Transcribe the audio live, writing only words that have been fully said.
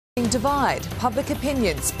Divide. Public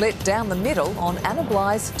opinion split down the middle on Anna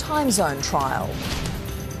Bligh's time zone trial.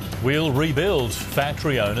 We'll rebuild.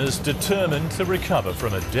 Factory owners determined to recover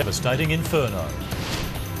from a devastating inferno.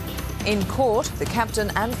 In court, the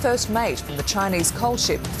captain and first mate from the Chinese coal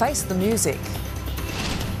ship face the music.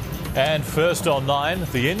 And first on 9,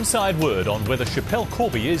 the inside word on whether Schapelle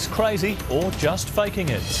Corby is crazy or just faking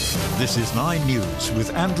it. This is 9 News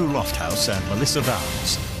with Andrew Lofthouse and Melissa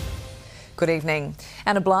Vowles. Good evening.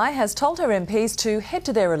 Anna Bligh has told her MPs to head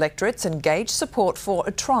to their electorates and gauge support for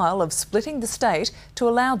a trial of splitting the state to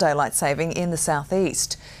allow daylight saving in the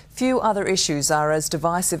southeast. Few other issues are as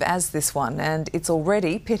divisive as this one, and it's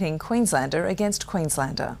already pitting Queenslander against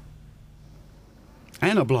Queenslander.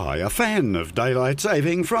 Anna Bligh, a fan of daylight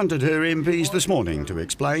saving, fronted her MPs this morning to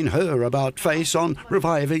explain her about-face on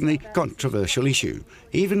reviving the controversial issue.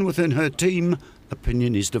 Even within her team,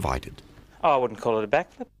 opinion is divided. I wouldn't call it a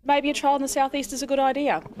backflip. Maybe a trial in the southeast is a good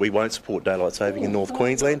idea. We won't support daylight saving in North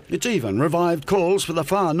Queensland. It's even revived calls for the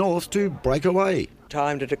far north to break away.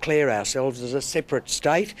 Time to declare ourselves as a separate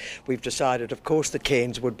state. We've decided, of course, that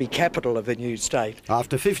Cairns would be capital of a new state.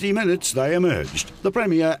 After 50 minutes, they emerged. The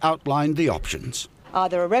Premier outlined the options.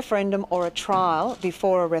 Either a referendum or a trial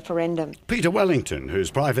before a referendum. Peter Wellington, whose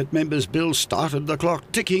private member's bill started the clock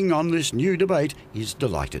ticking on this new debate, is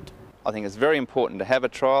delighted. I think it's very important to have a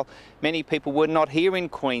trial. Many people were not here in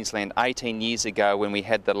Queensland 18 years ago when we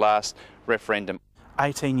had the last referendum.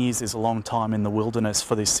 18 years is a long time in the wilderness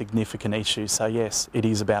for this significant issue, so yes, it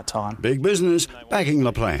is about time. Big business backing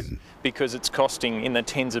the plan. Because it's costing in the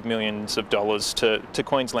tens of millions of dollars to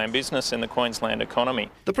Queensland business and the Queensland economy.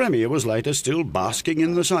 The Premier was later still basking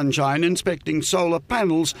in the sunshine inspecting solar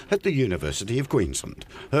panels at the University of Queensland.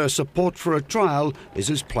 Her support for a trial is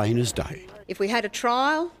as plain as day. If we had a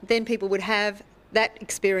trial, then people would have that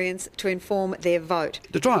experience to inform their vote.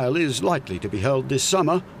 The trial is likely to be held this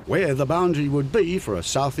summer. Where the boundary would be for a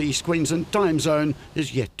southeast Queensland time zone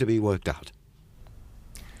is yet to be worked out.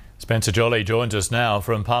 Spencer Jolly joins us now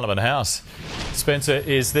from Parliament House. Spencer,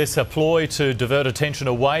 is this a ploy to divert attention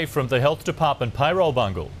away from the Health Department payroll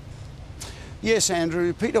bungle? Yes,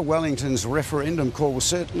 Andrew. Peter Wellington's referendum call was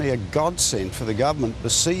certainly a godsend for the government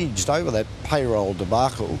besieged over that payroll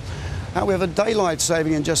debacle. However, daylight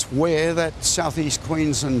saving and just where that southeast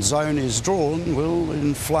Queensland zone is drawn will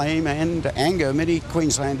inflame and anger many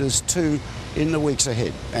Queenslanders too in the weeks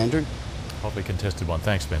ahead. Andrew? Hotly contested one.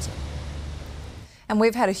 Thanks, Spencer. And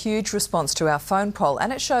we've had a huge response to our phone poll,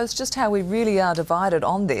 and it shows just how we really are divided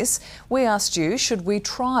on this. We asked you, should we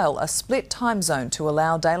trial a split time zone to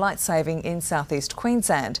allow daylight saving in southeast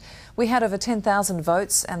Queensland? We had over 10,000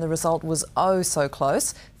 votes and the result was oh so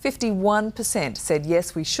close. 51% said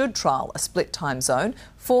yes, we should trial a split time zone.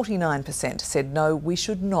 49% said no, we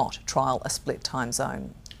should not trial a split time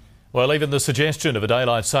zone. Well, even the suggestion of a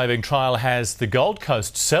daylight saving trial has the Gold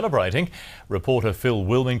Coast celebrating. Reporter Phil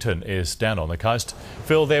Wilmington is down on the coast.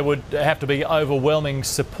 Phil, there would have to be overwhelming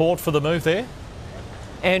support for the move there?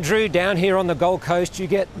 Andrew, down here on the Gold Coast, you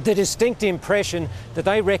get the distinct impression that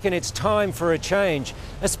they reckon it's time for a change,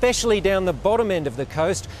 especially down the bottom end of the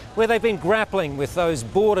coast, where they've been grappling with those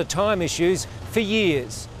border time issues for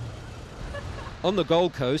years. On the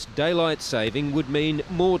Gold Coast, daylight saving would mean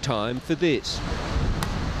more time for this.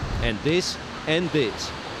 And this, and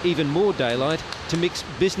this. Even more daylight to mix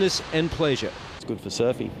business and pleasure. It's good for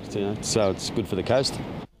surfing, so it's good for the coast.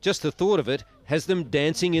 Just the thought of it has them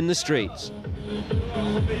dancing in the streets.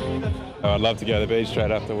 I'd love to go to the beach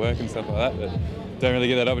straight after work and stuff like that, but don't really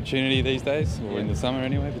get that opportunity these days, or in the summer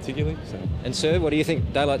anyway, particularly. So. And sir, what do you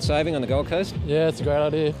think, daylight saving on the Gold Coast? Yeah, it's a great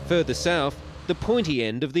idea. Further south, the pointy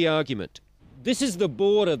end of the argument. This is the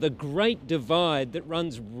border, the great divide that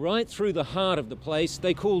runs right through the heart of the place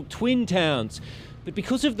they call Twin Towns. But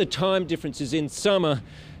because of the time differences in summer,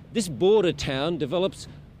 this border town develops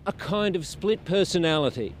a kind of split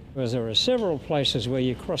personality. Because there are several places where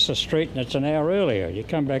you cross the street and it's an hour earlier. You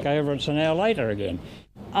come back over, it's an hour later again.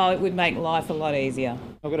 Oh, it would make life a lot easier.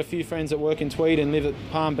 I've got a few friends that work in Tweed and live at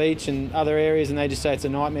Palm Beach and other areas, and they just say it's a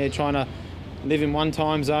nightmare trying to live in one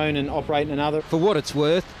time zone and operate in another. For what it's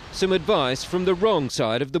worth, some advice from the wrong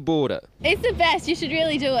side of the border. It's the best, you should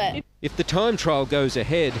really do it. If the time trial goes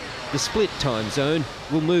ahead, the split time zone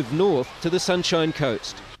will move north to the Sunshine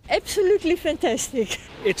Coast. Absolutely fantastic.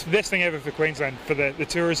 It's the best thing ever for Queensland, for the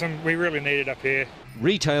tourism. We really need it up here.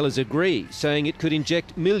 Retailers agree, saying it could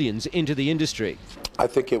inject millions into the industry. I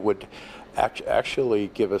think it would actually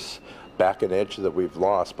give us back an edge that we've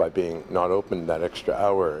lost by being not open that extra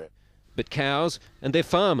hour. But cows and their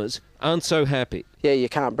farmers aren't so happy. Yeah, you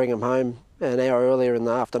can't bring them home an hour earlier in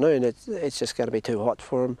the afternoon. It's just going to be too hot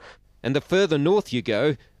for them. And the further north you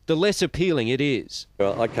go, the less appealing it is.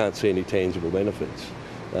 I can't see any tangible benefits.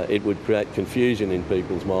 It would create confusion in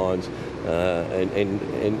people's minds,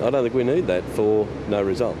 and I don't think we need that for no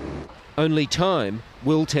result. Only time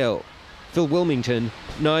will tell. Phil Wilmington,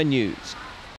 9 News.